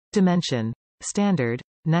Dimension. Standard,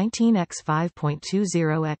 19 x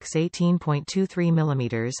 5.20 x 18.23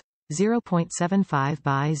 mm, 0.75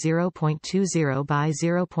 by 0.20 by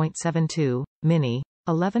 0.72, mini,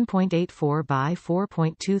 11.84 by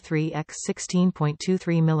 4.23 x 16.23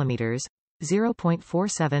 mm,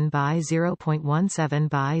 0.47 by 0.17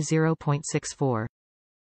 by 0.64.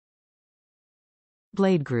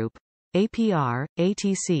 Blade group. APR,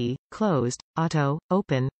 ATC, closed, auto,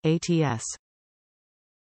 open, ATS.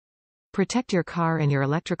 Protect your car and your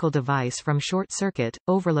electrical device from short circuit,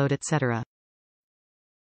 overload etc.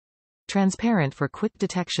 Transparent for quick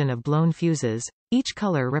detection of blown fuses. Each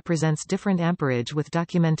color represents different amperage with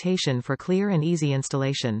documentation for clear and easy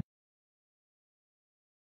installation.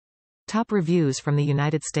 Top reviews from the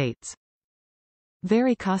United States.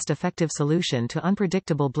 Very cost-effective solution to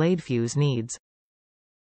unpredictable blade fuse needs.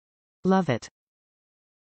 Love it.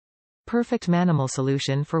 Perfect manimal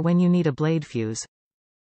solution for when you need a blade fuse.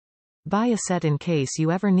 Buy a set in case you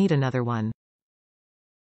ever need another one.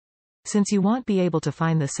 Since you won't be able to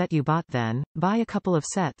find the set you bought, then buy a couple of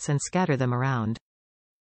sets and scatter them around.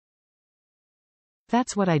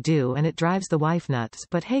 That's what I do, and it drives the wife nuts,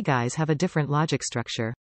 but hey, guys have a different logic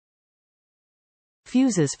structure.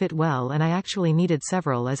 Fuses fit well, and I actually needed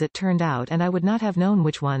several as it turned out, and I would not have known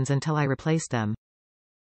which ones until I replaced them.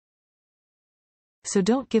 So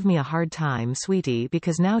don't give me a hard time, sweetie,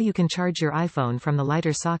 because now you can charge your iPhone from the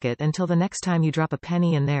lighter socket until the next time you drop a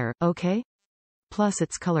penny in there, okay? Plus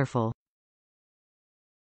it's colorful.